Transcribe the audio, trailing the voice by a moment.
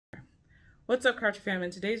What's up, Crouchy fam?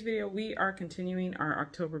 In today's video, we are continuing our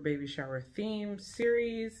October baby shower theme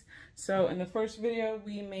series. So in the first video,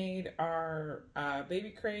 we made our baby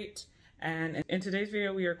crate, and in today's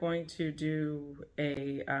video, we are going to do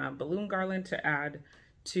a balloon garland to add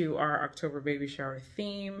to our October baby shower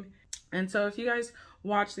theme. And so if you guys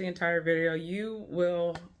watch the entire video,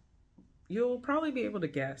 you'll probably be able to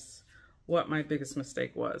guess what my biggest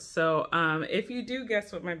mistake was. So if you do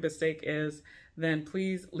guess what my mistake is, then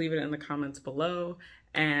please leave it in the comments below,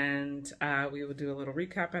 and we will do a little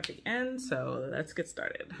recap at the end. So let's get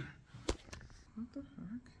started. What the heck?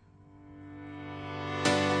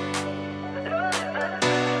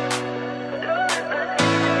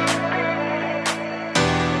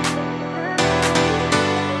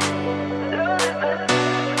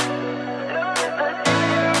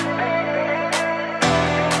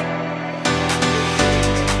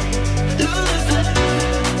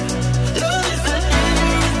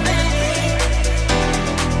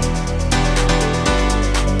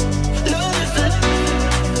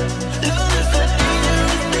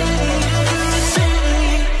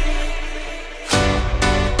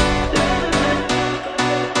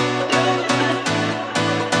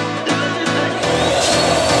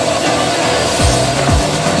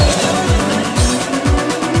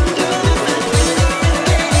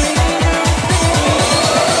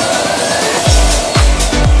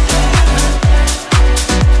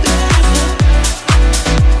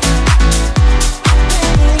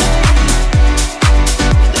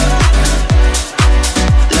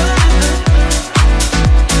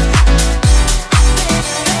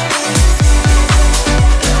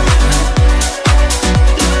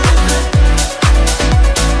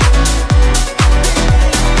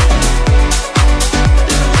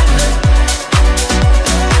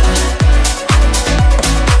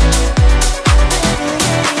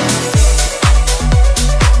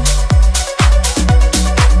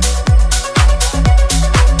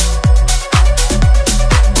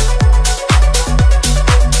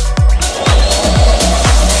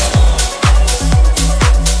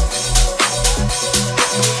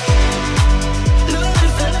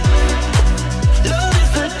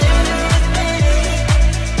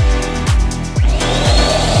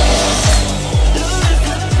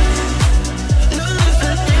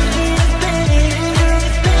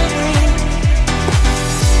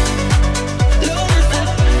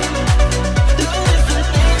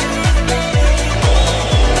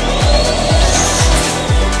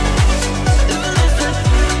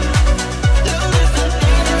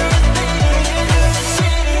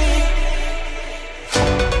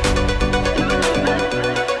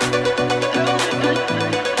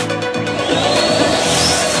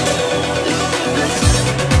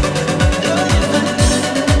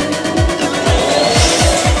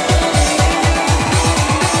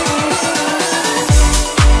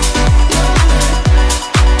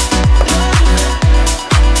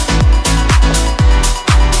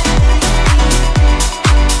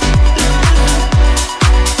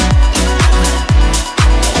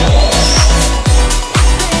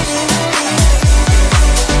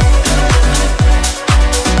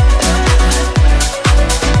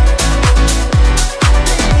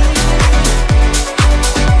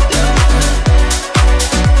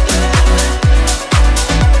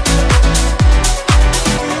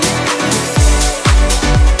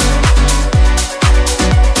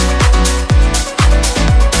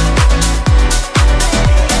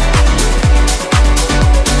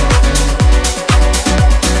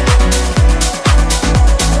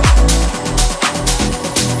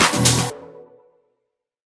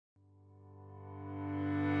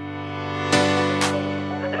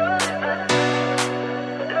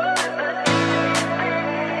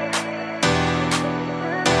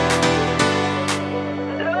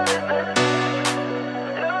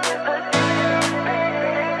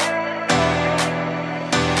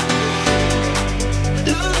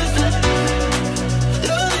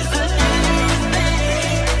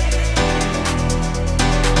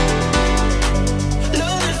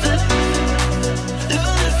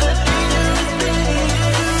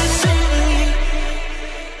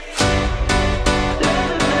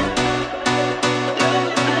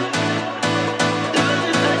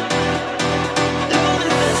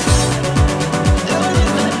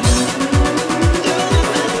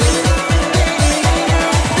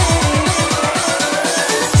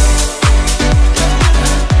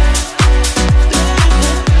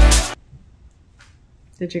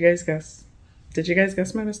 Did you guys guess? Did you guys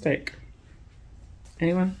guess my mistake?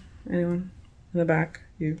 Anyone? Anyone? In the back?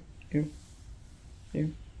 You. Okay.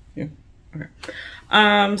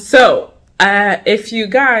 If you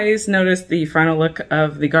guys notice the final look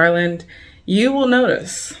of the garland, you will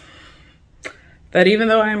notice that even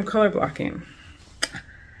though I am color blocking,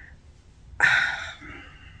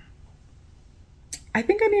 I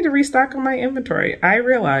think I need to restock on my inventory. I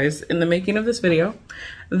realized in the making of this video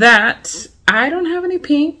that I don't have any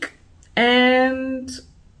pink and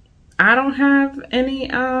I don't have any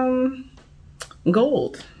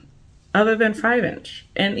gold other than 5-inch.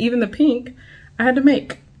 And even the pink I had to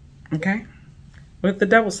make, okay, with the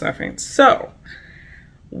double stuffing. So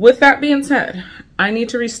with that being said, I need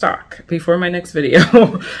to restock before my next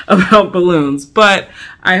video about balloons. But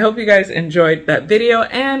I hope you guys enjoyed that video,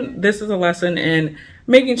 and this is a lesson in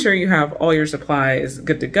making sure you have all your supplies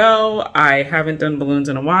good to go. I haven't done balloons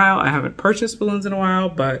in a while. I haven't purchased balloons in a while,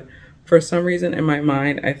 but for some reason in my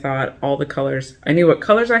mind, I thought all the colors, I knew what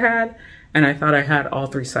colors I had, and I thought I had all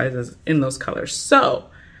 3 sizes in those colors. So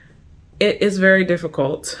it is very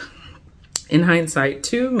difficult in hindsight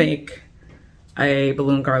to make a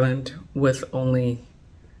balloon garland with only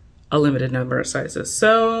a limited number of sizes.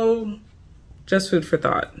 So just food for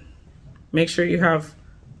thought. Make sure you have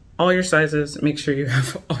all your sizes, make sure you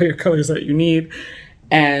have all your colors that you need.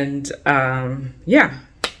 And yeah,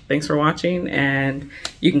 thanks for watching, and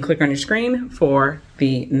you can click on your screen for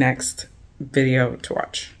the next video to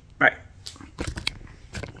watch.